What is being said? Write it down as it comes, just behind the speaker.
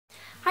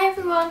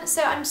everyone,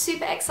 so I'm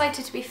super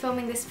excited to be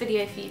filming this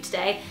video for you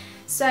today.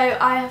 So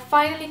I have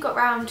finally got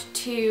round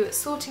to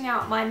sorting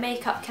out my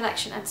makeup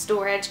collection and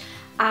storage,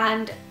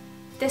 and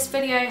this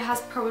video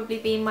has probably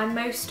been my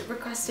most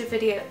requested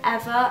video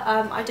ever.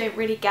 I don't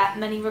really get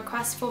many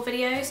requests for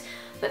videos,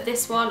 but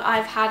this one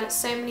I've had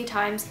so many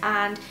times,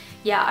 and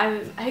yeah,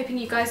 I'm hoping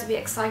you guys will be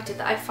excited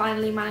that I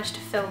finally managed to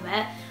film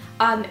it.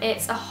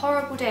 It's a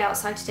horrible day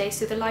outside today,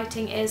 so the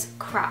lighting is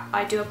crap.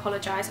 I do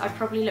apologise. I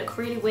probably look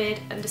really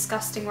weird and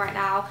disgusting right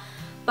now,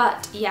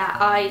 but yeah,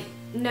 I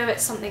know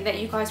it's something that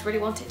you guys really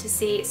wanted to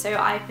see, so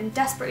I've been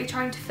desperately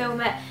trying to film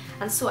it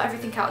and sort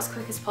everything out as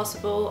quick as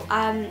possible.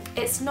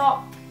 It's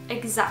not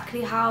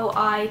exactly how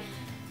I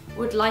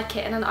would like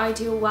it in an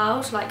ideal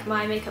world, like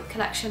my makeup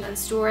collection and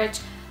storage,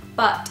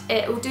 but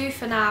it will do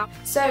for now.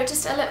 So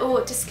just a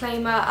little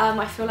disclaimer,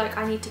 I feel like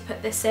I need to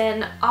put this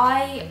in.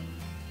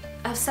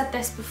 I've said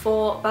this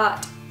before,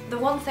 but the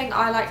one thing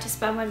I like to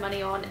spend my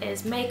money on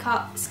is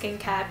makeup,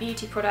 skincare,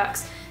 beauty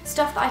products,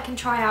 stuff that I can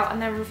try out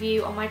and then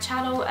review on my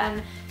channel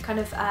and kind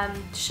of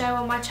show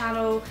on my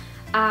channel.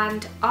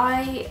 And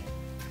I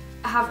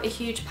have a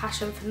huge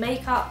passion for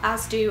makeup,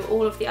 as do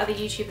all of the other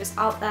YouTubers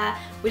out there.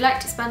 We like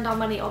to spend our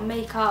money on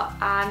makeup,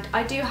 and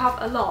I do have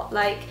a lot.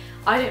 Like,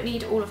 I don't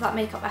need all of that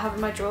makeup I have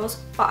in my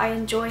drawers, but I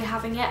enjoy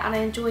having it and I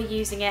enjoy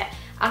using it,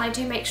 and I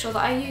do make sure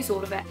that I use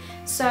all of it.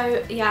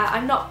 So yeah,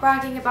 I'm not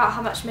bragging about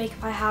how much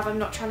makeup I have, I'm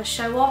not trying to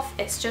show off.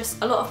 It's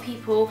just a lot of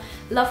people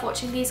love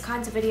watching these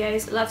kinds of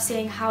videos, love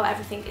seeing how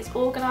everything is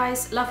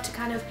organised, love to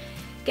kind of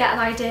get an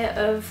idea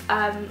of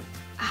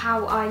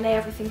how I lay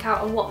everything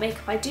out and what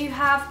makeup I do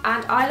have,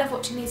 and I love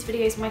watching these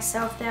videos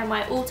myself. They're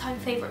my all-time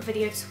favourite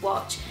videos to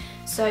watch.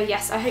 So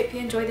yes, I hope you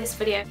enjoy this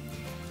video.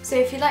 So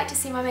if you'd like to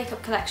see my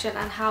makeup collection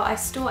and how I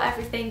store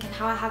everything and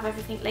how I have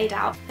everything laid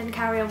out, then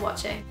carry on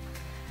watching.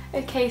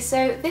 Okay,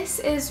 so this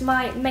is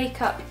my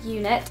makeup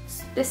unit.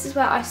 This is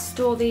where I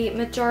store the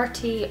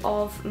majority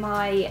of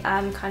my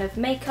kind of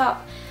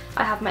makeup.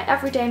 I have my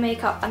everyday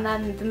makeup, and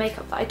then the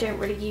makeup that I don't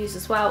really use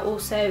as well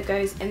also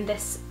goes in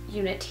this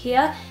unit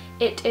here.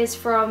 It is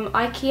from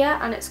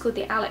IKEA and it's called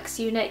the Alex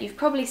unit. You've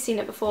probably seen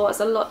it before, as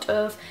a lot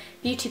of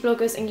beauty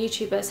bloggers and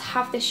YouTubers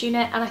have this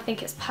unit, and I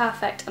think it's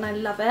perfect and I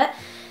love it.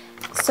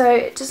 So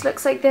it just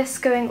looks like this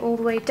going all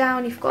the way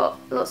down. You've got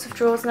lots of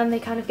drawers, and then they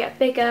kind of get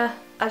bigger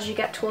as you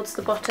get towards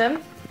the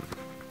bottom.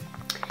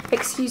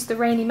 Excuse the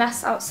rainy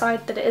mess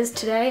outside that it is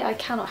today. I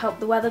cannot help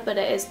the weather, but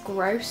it is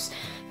gross.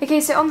 Okay,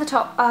 so on the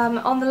top,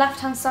 on the left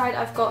hand side,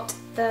 I've got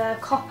the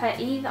Copper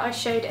E that I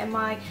showed in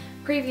my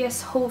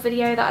previous haul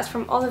video. That is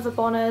from Oliver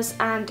Bonner's,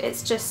 and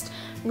it's just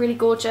really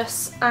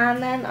gorgeous.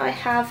 And then I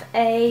have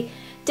a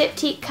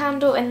diptyque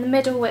candle in the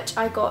middle, which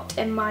I got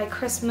in my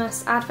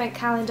Christmas advent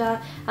calendar,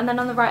 and then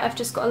on the right I've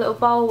just got a little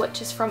bowl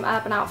which is from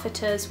Urban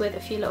Outfitters with a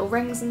few little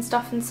rings and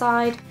stuff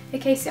inside.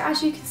 Okay, so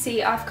as you can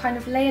see, I've kind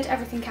of layered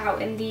everything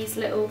out in these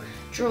little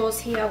drawers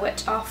here,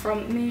 which are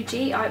from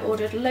Muji. I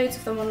ordered loads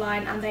of them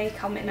online, and they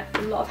come in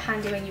a lot of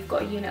handy when you've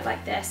got a unit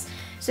like this.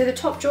 So the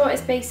top drawer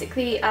is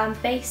basically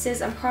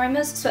bases and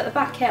primers. So at the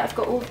back here I've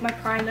got all of my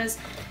primers.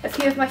 A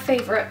few of my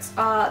favourites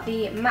are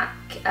the MAC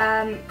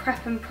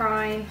Prep and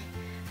Prime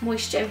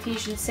Moisture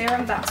Infusion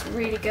Serum. That's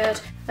really good.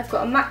 I've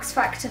got a Max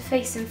Factor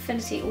Face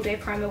Infinity All Day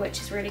Primer,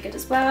 which is really good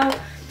as well.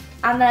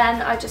 And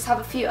then I just have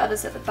a few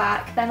others at the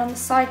back. Then on the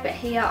side bit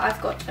here I've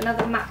got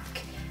another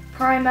MAC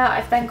primer.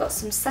 I've then got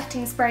some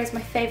setting sprays. My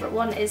favourite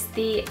one is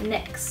the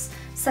NYX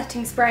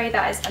setting spray.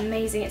 That is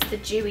amazing. It's the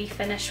dewy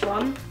finish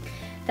one.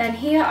 Then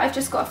here I've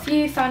just got a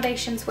few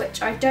foundations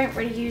which I don't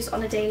really use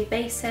on a daily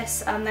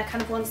basis. They're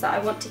kind of ones that I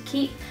want to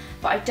keep,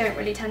 but I don't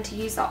really tend to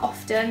use that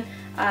often.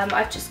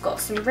 I've just got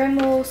some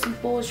Rimmel, some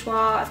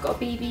Bourjois, I've got a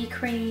BB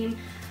cream,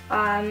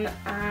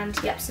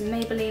 and yep, some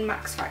Maybelline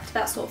Max Factor,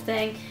 that sort of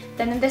thing.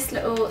 Then in this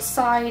little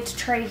side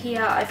tray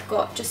here I've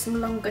got just some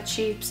longer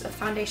tubes of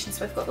foundation.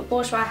 So I've got the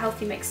Bourjois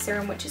Healthy Mix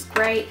Serum, which is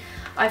great.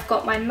 I've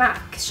got my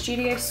MAC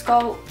Studio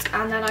Sculpt,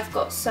 and then I've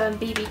got some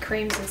BB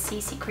creams and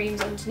CC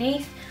creams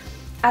underneath.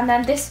 And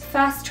then this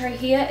first tray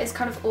here is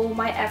kind of all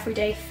my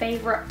everyday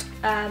favourite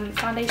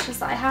foundations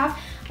that I have.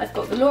 I've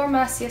got the Laura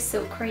Mercier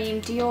Silk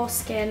Cream, Dior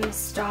Skin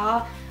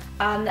Star,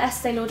 the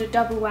Estee Lauder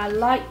Double Wear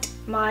Light,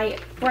 my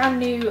brand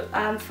new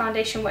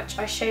foundation which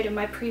I showed in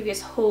my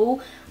previous haul,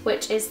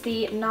 which is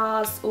the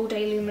NARS All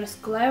Day Luminous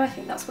Glow, I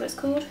think that's what it's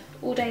called.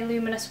 All Day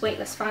Luminous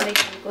Weightless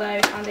Foundation Glow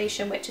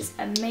foundation, which is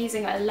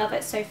amazing. I love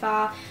it so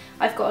far.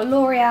 I've got a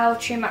L'Oreal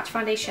True Match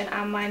foundation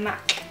and my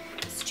MAC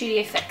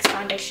Studio Fix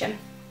foundation.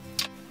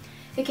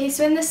 Okay,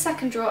 so in this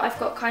second drawer I've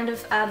got kind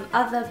of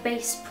other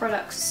base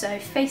products, so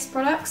face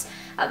products.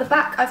 At the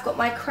back I've got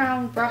my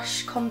Crown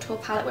Brush Contour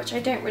Palette, which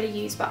I don't really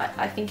use, but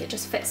I think it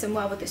just fits in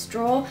well with this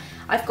drawer.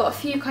 I've got a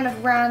few kind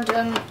of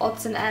random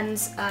odds and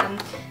ends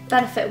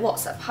Benefit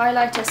What's Up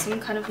highlighters,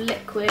 some kind of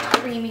liquid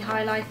creamy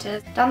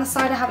highlighters. Down the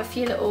side I have a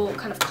few little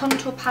kind of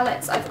contour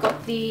palettes. I've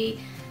got the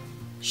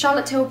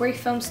Charlotte Tilbury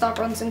Film Star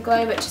Bronze and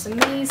Glow, which is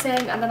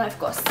amazing, and then I've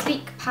got a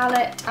Sleek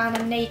palette and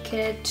a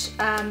Naked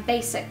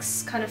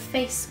Basics kind of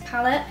face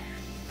palette.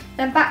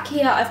 Then back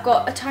here I've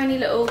got a tiny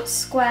little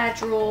square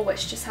drawer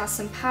which just has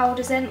some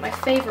powders in. My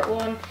favourite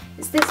one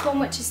is this one,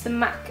 which is the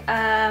MAC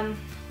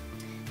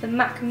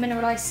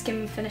Mineralised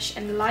Skin Finish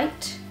in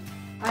Light.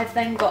 I've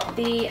then got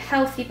the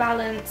Healthy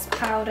Balance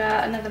powder,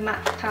 another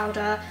MAC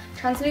powder,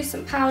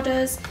 translucent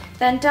powders.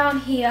 Then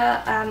down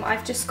here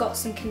I've just got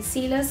some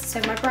concealers. So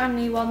my brand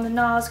new one, the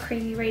NARS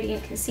Creamy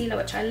Radiant Concealer,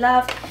 which I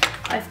love.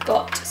 I've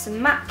got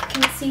some MAC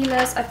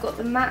concealers. I've got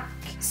the MAC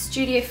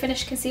Studio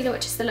Finish Concealer,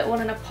 which is the little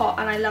one in a pot,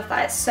 and I love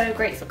that. It's so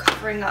great for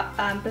covering up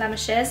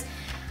blemishes.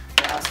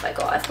 What else have I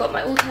got? I've got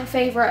my all-time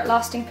favourite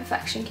Lasting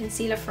Perfection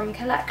Concealer from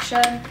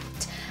Collection.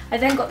 I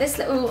then got this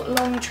little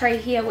long tray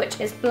here,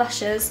 which is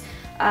blushes.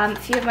 A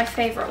few of my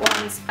favourite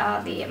ones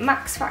are the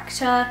Max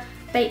Factor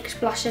Baked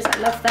Blushes. I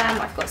love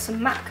them. I've got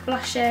some MAC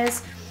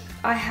blushes.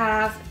 I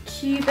have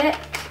Cubic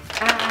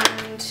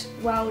and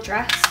Well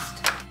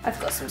Dressed. I've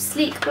got some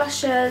Sleek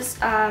blushes,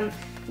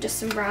 just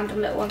some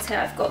random little ones here.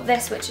 I've got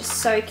this, which is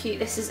so cute.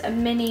 This is a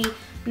mini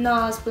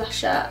NARS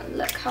blusher.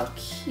 Look how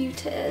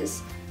cute it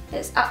is.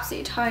 It's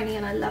absolutely tiny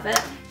and I love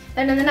it.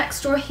 Then in the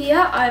next drawer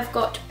here, I've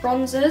got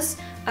bronzers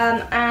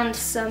and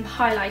some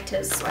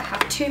highlighters. So I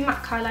have two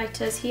MAC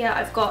highlighters here.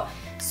 I've got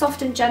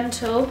Soft and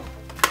Gentle,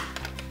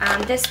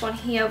 and this one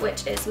here,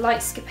 which is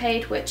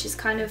Lightscapade, which is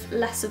kind of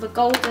less of a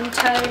golden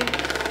tone.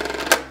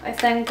 I've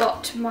then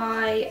got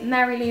my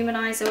Merry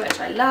Luminizer,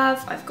 which I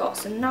love. I've got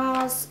some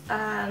NARS.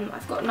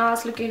 I've got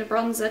NARS Laguna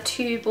Bronzer,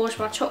 two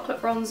Bourjois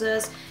Chocolate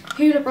Bronzers,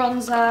 Hoola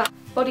Bronzer,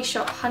 Body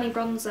Shop Honey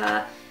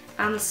Bronzer,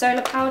 and the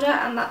Solar Powder,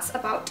 and that's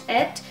about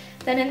it.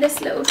 Then in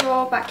this little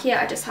drawer back here,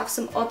 I just have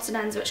some odds and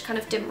ends which kind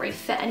of didn't really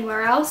fit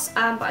anywhere else,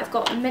 but I've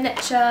got a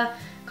miniature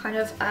kind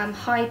of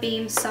high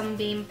beam,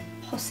 sunbeam,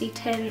 posse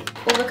tint,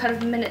 all the kind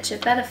of miniature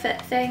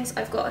Benefit things.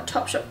 I've got a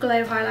Topshop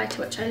Glow highlighter,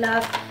 which I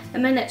love, a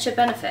miniature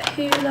Benefit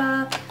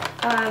Hoola.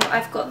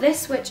 I've got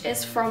this, which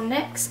is from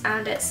NYX,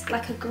 and it's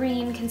like a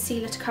green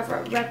concealer to cover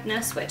up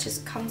redness, which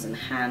comes in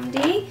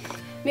handy.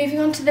 Moving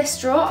on to this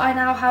drawer, I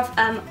now have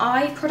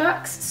eye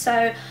products.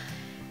 So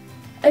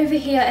over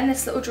here in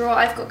this little drawer,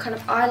 I've got kind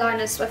of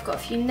eyeliners. So I've got a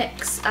few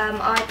NYX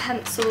eye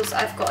pencils.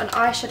 I've got an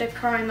eyeshadow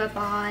primer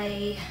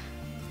by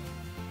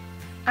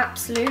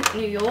Absolute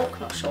New York,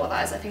 not sure what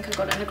that is. I think I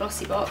got it in a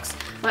glossy box.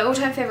 My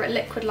all-time favourite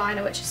liquid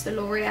liner, which is the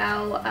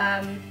L'Oreal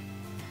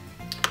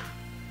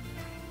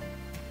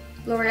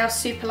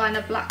Super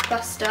Liner Black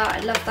Buster. I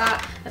love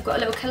that. I've got a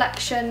little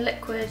collection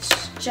liquid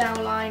gel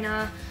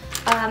liner,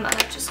 and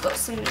I've just got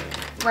some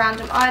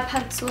random eye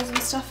pencils and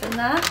stuff in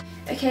there.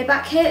 Okay,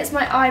 back here is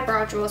my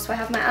eyebrow drawer. So I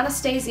have my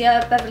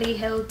Anastasia Beverly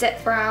Hill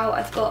Dip Brow.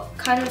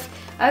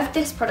 I have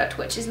this product,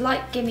 which is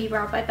like Gimme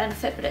Brow by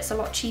Benefit, but it's a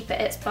lot cheaper.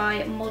 It's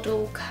by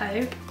Model Co.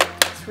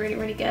 It's really,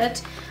 really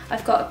good.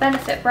 I've got a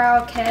Benefit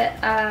brow kit,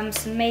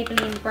 some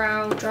Maybelline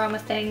brow drama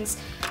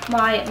things,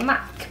 my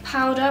MAC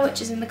powder,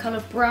 which is in the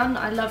colour Brun.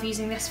 I love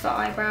using this for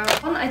eyebrow.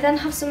 I then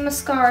have some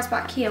mascaras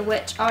back here,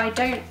 which I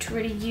don't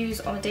really use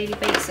on a daily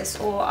basis,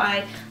 or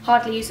I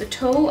hardly use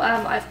at all.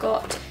 I've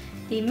got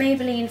the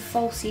Maybelline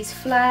Falsies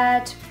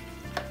Flared,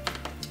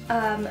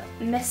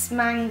 Miss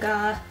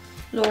Manga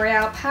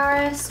L'Oreal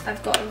Paris.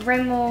 I've got a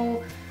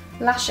Rimmel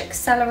Lash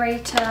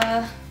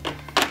Accelerator,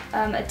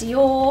 a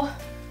Dior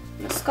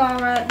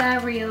mascara.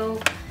 They're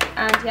real,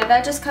 and yeah,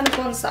 they're just kind of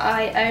ones that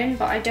I own,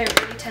 but I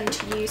don't really tend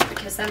to use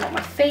because they're not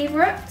my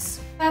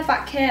favourites.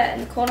 Back here in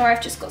the corner,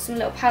 I've just got some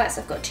little palettes.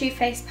 I've got two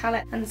face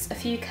palettes and a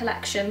few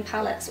collection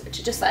palettes, which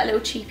are just like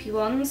little cheapy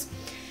ones.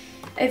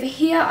 Over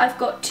here I've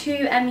got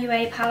two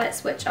MUA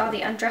palettes, which are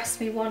the Undress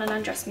Me 1 and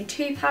Undress Me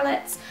 2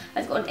 palettes.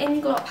 I've got an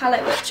Inglot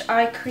palette, which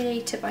I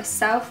created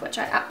myself, which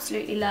I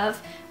absolutely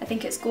love. I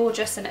think it's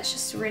gorgeous and it's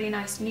just really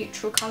nice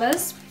neutral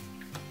colours.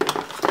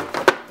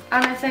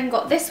 And I've then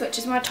got this, which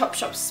is my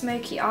Topshop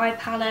Smoky Eye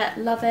palette.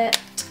 Love it.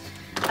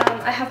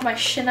 I have my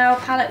Chanel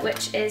palette,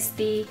 which is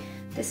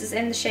this is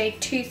in the shade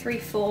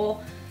 234,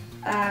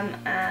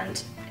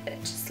 and it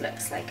just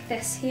looks like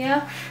this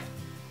here.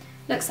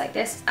 Looks like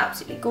this. It's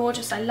absolutely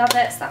gorgeous. I love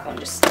it. So that one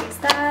just stays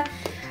there.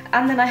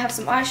 And then I have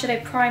some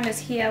eyeshadow primers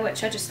here,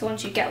 which are just the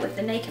ones you get with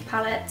the Naked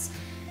palettes.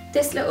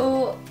 This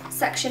little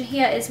section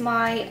here is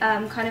my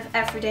kind of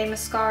everyday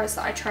mascaras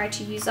that I try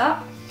to use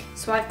up.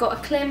 So I've got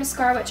a clear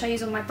mascara, which I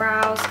use on my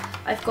brows.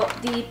 I've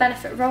got the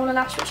Benefit Roller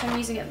Lash, which I'm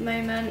using at the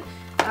moment.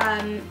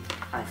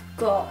 I've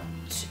got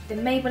the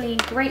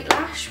Maybelline Great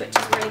Lash, which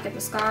is a really good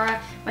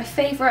mascara. My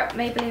favourite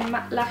Maybelline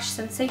Matte Lash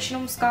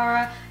Sensational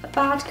Mascara, a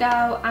Bad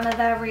Girl, and a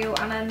They're Real,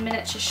 and a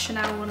miniature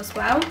Chanel one as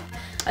well.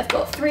 I've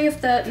got 3 of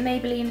the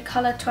Maybelline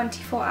Colour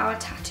 24 Hour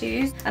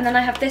Tattoos, and then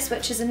I have this,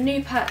 which is a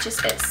new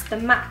purchase. It's the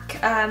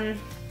MAC, a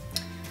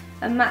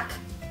MAC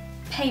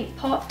paint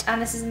pot,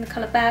 and this is in the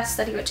colour Bear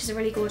Study, which is a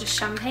really gorgeous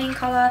champagne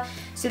colour.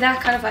 So they're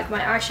kind of like my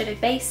eyeshadow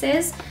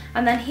bases.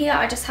 And then here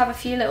I just have a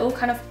few little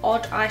kind of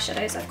odd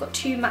eyeshadows. I've got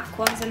 2 MAC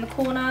ones in the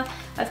corner.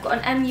 I've got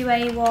an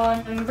MUA one,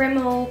 and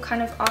Rimmel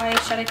kind of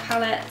eyeshadow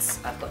palettes.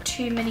 I've got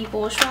 2 mini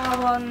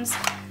Bourjois ones,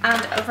 and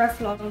a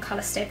Revlon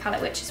Colour Stay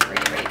palette, which is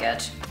really, really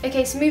good.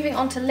 Okay, so moving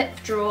on to lip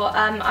drawer,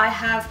 I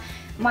have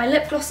my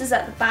lip glosses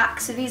at the back.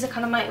 So these are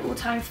kind of my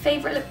all-time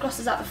favourite lip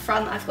glosses at the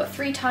front. I've got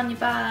 3 Tanya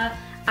Bear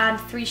and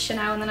 3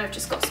 Chanel, and then I've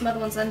just got some other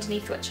ones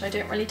underneath which I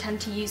don't really tend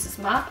to use as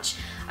much.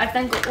 I've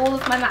then got all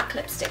of my MAC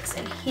lipsticks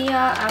in here.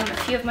 A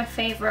few of my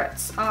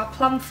favourites are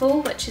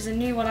Plumful, which is a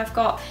new one I've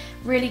got,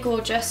 really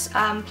gorgeous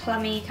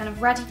plummy kind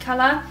of reddy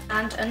colour.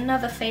 And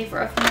another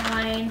favourite of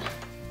mine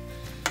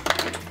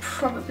would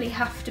probably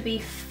have to be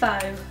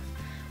Faux,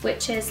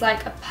 which is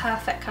like a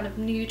perfect kind of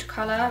nude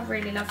colour,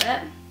 really love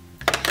it.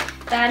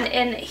 Then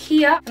in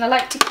here, and I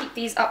like to keep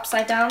these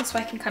upside down so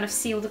I can kind of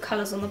see all the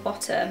colours on the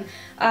bottom,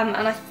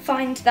 and I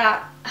find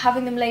that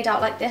having them laid out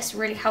like this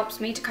really helps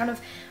me to kind of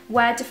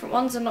wear different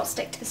ones and not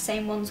stick to the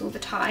same ones all the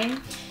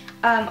time.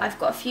 I've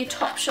got a few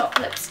Topshop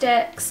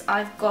lipsticks.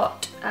 I've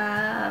got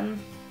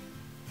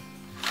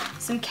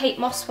some Kate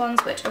Moss ones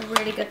which are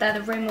really good. They're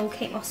the Rimmel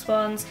Kate Moss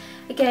ones.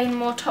 Again,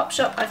 more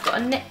Topshop. I've got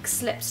a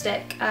NYX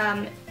lipstick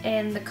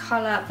in the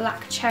colour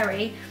Black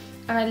Cherry,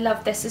 and I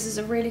love this. This is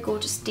a really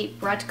gorgeous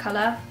deep red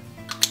colour.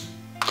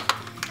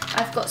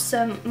 I've got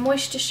some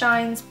Moisture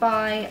Shines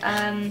by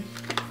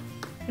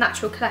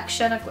Natural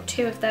Collection. I've got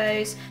 2 of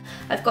those.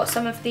 I've got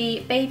some of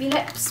the Baby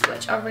Lips,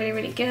 which are really,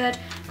 really good.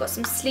 I've got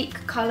some sleek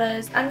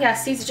colours. And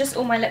yes, these are just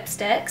all my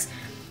lipsticks.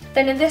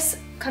 Then in this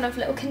kind of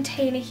little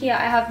container here,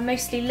 I have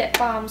mostly lip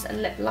balms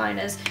and lip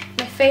liners.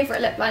 My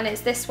favourite lip liner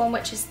is this one,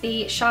 which is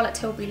the Charlotte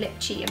Tilbury Lip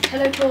Cheat and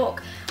Pillow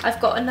Talk.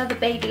 I've got another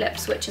Baby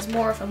Lips, which is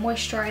more of a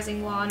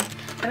moisturising one.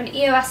 I have an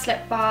EOS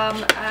lip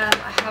balm.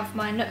 I have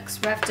my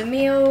NYX Rev de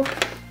Mille.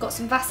 Got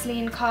some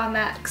Vaseline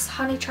Carmex,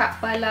 Honey Trap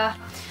by La.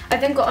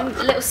 I've then got a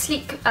little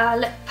sleek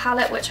lip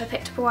palette which I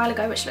picked up a while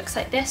ago, which looks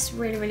like this,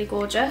 really, really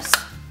gorgeous.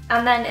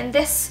 And then in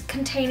this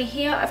container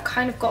here, I've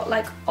kind of got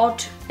like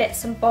odd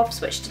bits and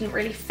bobs which didn't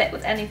really fit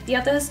with any of the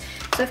others.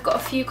 So I've got a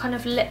few kind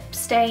of lip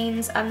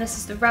stains, and this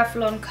is the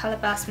Revlon Colour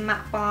Burst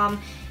Matte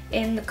Balm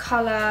in the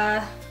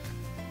colour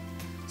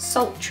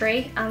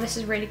Sultry, and this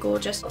is really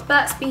gorgeous.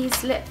 Burt's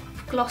Bees lip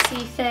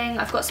glossy thing.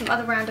 I've got some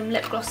other random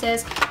lip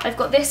glosses. I've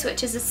got this,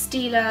 which is a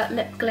Stila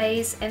lip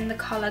glaze in the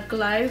colour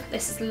Glow.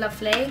 This is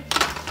lovely.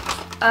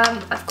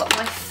 I've got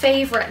my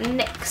favourite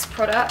NYX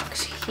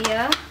product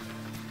here,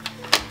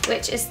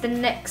 which is the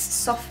NYX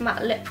Soft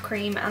Matte Lip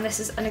Cream, and this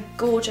is a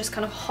gorgeous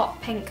kind of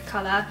hot pink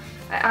colour.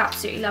 I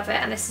absolutely love it,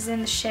 and this is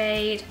in the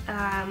shade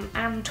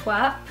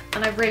Antwerp,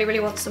 and I really, really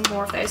want some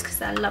more of those because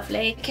they're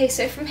lovely. Okay,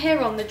 so from here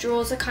on, the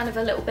drawers are kind of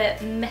a little bit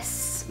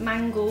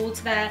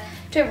mismangled. They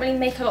don't really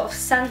make a lot of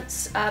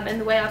sense in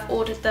the way I've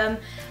ordered them,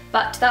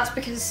 but that's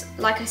because,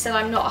 like I said,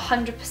 I'm not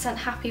 100%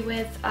 happy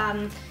with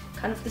kind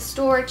of the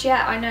storage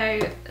yet. I know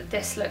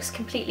this looks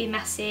completely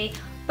messy,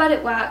 but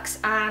it works,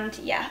 and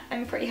yeah,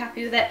 I'm pretty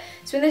happy with it.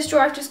 So in this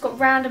drawer I've just got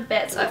random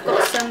bits. I've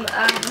got some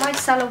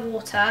micellar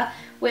water,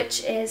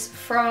 which is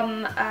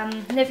from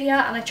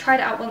Nivea, and I tried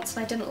it out once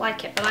and I didn't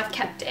like it, but I've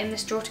kept it in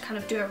this drawer to kind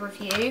of do a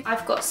review.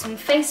 I've got some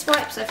face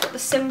wipes. I've got the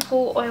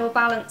Simple Oil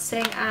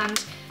Balancing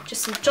and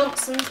just some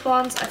Johnson's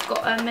ones. I've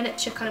got a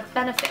miniature kind of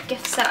Benefit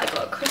gift set. I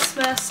got a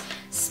Christmas,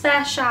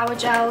 spare shower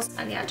gels,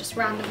 and yeah, just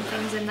random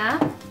things in there.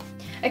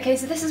 Okay,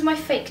 so this is my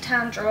fake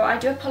tan drawer. I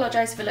do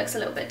apologise if it looks a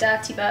little bit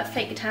dirty, but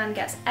fake tan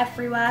gets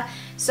everywhere.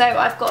 So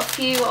I've got a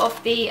few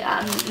of the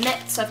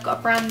mitts. I've got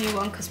a brand new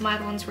one because my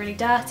other one's really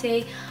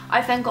dirty.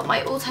 I've then got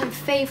my all-time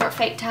favourite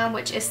fake tan,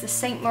 which is the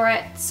St.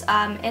 Moritz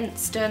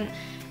Instant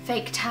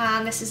Fake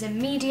Tan. This is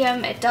in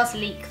medium. It does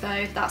leak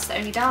though, that's the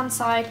only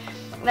downside.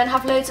 I then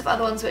have loads of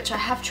other ones which I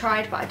have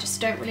tried, but I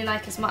just don't really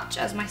like as much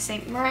as my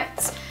St.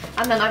 Moritz.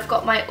 And then I've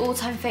got my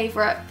all-time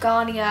favourite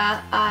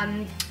Garnier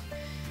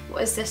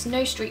what is this?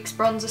 No Streaks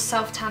Bronzer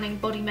Self Tanning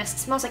Body Mist. It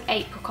smells like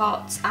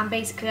apricots, and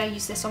basically I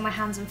use this on my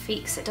hands and feet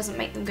because it doesn't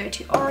make them go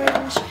too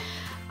orange.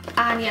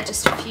 And yeah,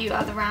 just a few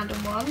other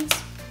random ones.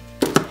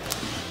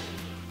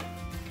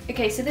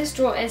 Okay, so this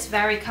drawer is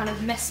very kind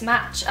of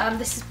mismatched.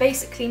 This is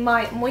basically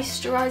my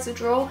moisturiser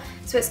drawer.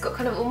 So it's got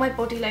kind of all my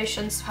body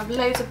lotions. I have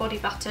loads of body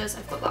butters.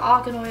 I've got the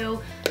argan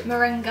oil,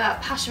 moringa,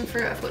 passion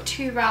fruit. I've got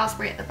 2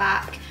 raspberry at the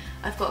back.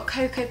 I've got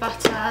cocoa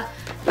butter,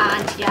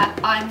 and yeah,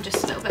 I'm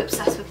just a little bit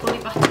obsessed with body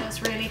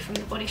butters really from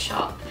the Body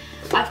Shop.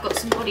 I've got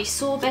some body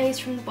sorbets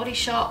from the Body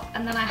Shop,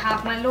 and then I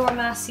have my Laura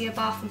Mercier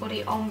Bath &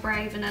 Body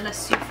Ombre Vanilla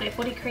Souffle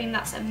Body Cream.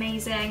 That's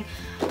amazing.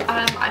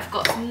 I've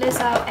got some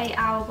Lizzo 8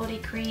 Hour Body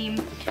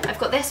Cream. I've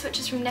got this, which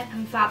is from Nip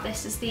and Fab.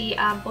 This is the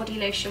body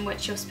lotion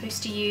which you're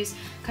supposed to use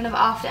kind of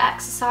after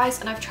exercise,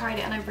 and I've tried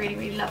it and I really,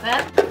 really love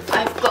it.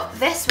 I've got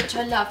this, which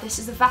I love. This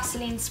is the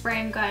Vaseline Spray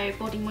and Go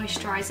Body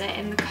Moisturiser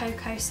in the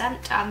cocoa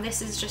scent.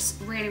 This is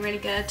just really, really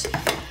good.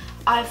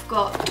 I've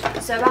got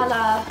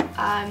Zoella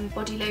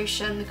body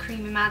lotion, the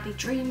Creamy Madly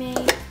Dreamy.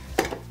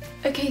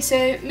 Okay,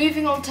 so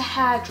moving on to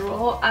hair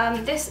drawer.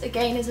 This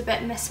again is a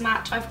bit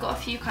mismatched. I've got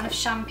a few kind of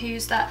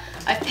shampoos that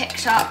I've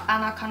picked up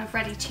and are kind of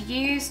ready to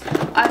use.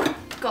 I've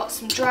got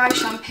some dry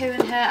shampoo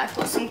in here. I've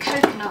got some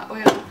coconut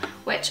oil,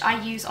 which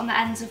I use on the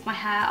ends of my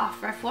hair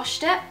after I've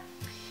washed it.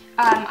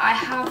 I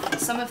have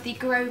some of the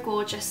Grow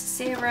Gorgeous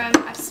serum.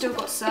 I've still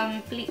got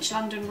some Bleach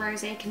London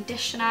Rosé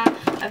conditioner,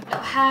 little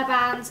hair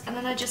bands, and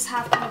then I just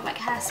have kind of like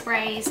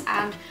hairsprays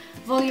and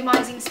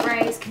volumizing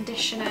sprays,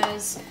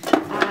 conditioners,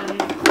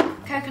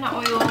 coconut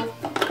oil,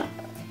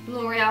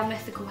 L'Oreal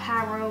Mythical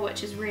Hair Oil,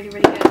 which is really,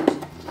 really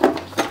good.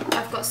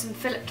 I've got some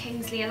Philip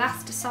Kingsley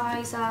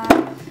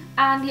elasticizer,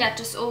 and yeah,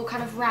 just all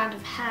kind of random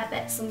hair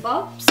bits and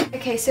bobs.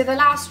 Okay, so the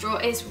last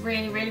drawer is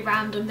really, really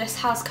random. This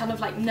has kind of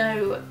like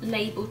no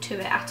label to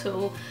it at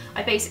all.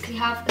 I basically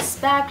have a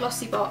spare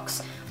glossy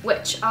box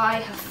which I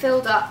have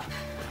filled up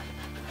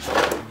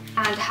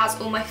and has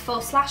all my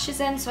false lashes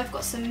in. So I've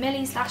got some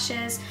Millie's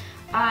lashes,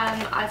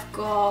 I've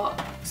got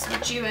some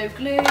duo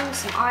glue,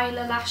 some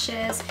Isla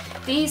lashes.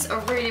 These are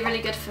really,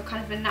 really good for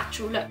kind of a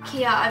natural look.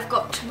 Here I've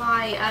got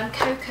my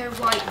Cocoa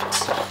White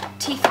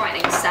teeth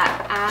whitening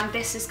set, and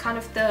this is kind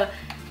of the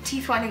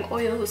teeth whitening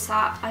oils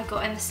that I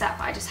got in the set,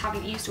 but I just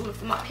haven't used all of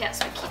them up yet,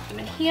 so I keep them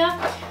in here.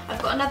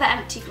 I've got another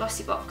empty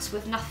glossy box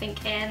with nothing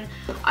in.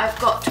 I've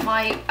got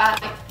my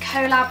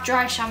collab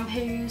dry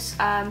shampoos.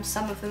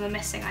 Some of them are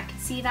missing, I can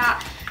see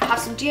that. I have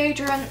some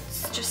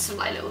deodorants, just some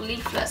like little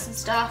leaflets and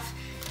stuff.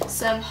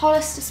 Some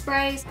Hollister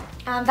sprays,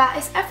 and that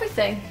is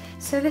everything.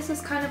 So this is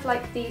kind of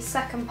like the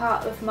second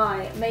part of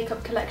my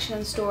makeup collection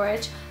and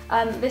storage.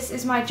 This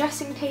is my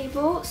dressing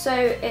table, so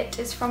it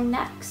is from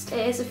Next.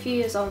 It is a few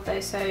years old though,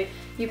 so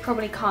you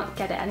probably can't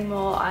get it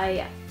anymore.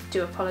 I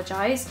do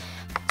apologise.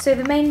 So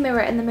the main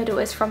mirror in the middle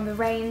is from The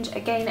Range.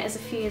 Again, it is a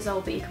few years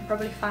old, but you can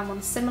probably find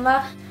one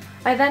similar.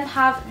 I then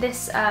have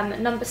this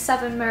number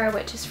 7 mirror,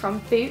 which is from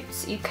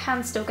Boots. You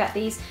can still get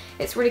these.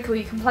 It's really cool.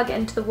 You can plug it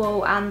into the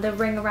wall and the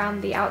ring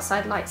around the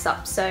outside lights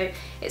up, so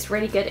it's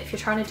really good if you're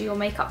trying to do your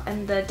makeup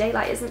and the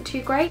daylight isn't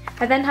too great.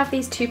 I then have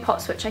these 2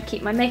 pots which I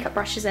keep my makeup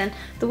brushes in.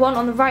 The one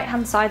on the right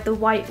hand side, the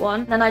white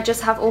one, then I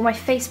just have all my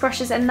face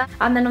brushes in there,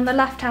 and then on the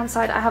left hand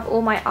side I have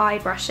all my eye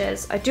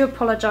brushes. I do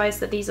apologise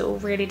that these are all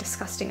really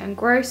disgusting and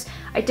gross.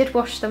 I did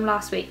wash them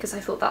last week because I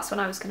thought that's when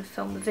I was going to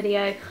film the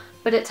video,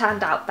 but it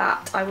turned out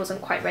that I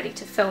wasn't quite ready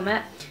to film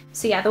it.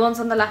 So yeah, the ones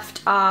on the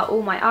left are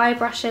all my eye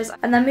brushes.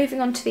 And then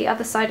moving on to the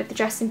other side of the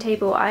dressing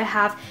table, I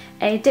have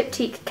a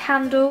diptyque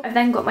candle. I've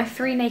then got my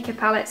 3 naked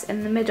palettes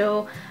in the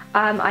middle.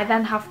 I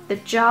then have the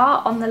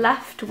jar on the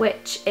left,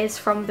 which is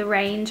from The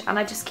Range, and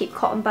I just keep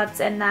cotton buds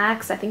in there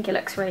because I think it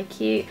looks really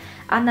cute.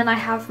 And then I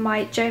have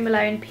my Jo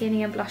Malone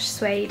Peony and Blush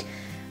Suede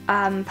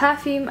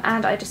perfume,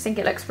 and I just think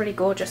it looks really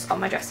gorgeous on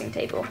my dressing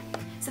table.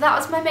 So that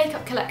was my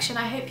makeup collection.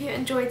 I hope you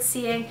enjoyed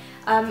seeing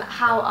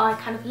how I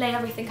kind of lay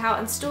everything out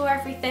and store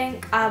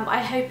everything.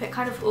 I hope it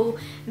kind of all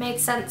made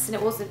sense and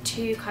it wasn't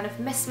too kind of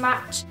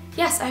mismatched.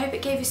 Yes, I hope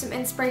it gave you some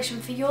inspiration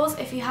for yours.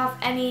 If you have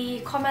any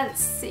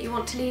comments that you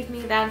want to leave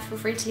me, then feel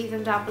free to leave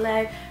them down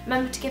below.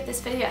 Remember to give this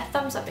video a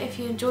thumbs up if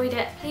you enjoyed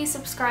it. Please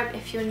subscribe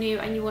if you're new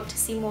and you want to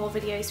see more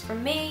videos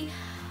from me.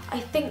 I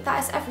think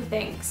that is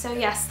everything. So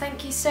yes,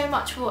 thank you so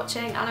much for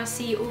watching, and I'll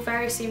see you all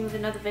very soon with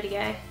another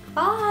video.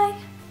 Bye!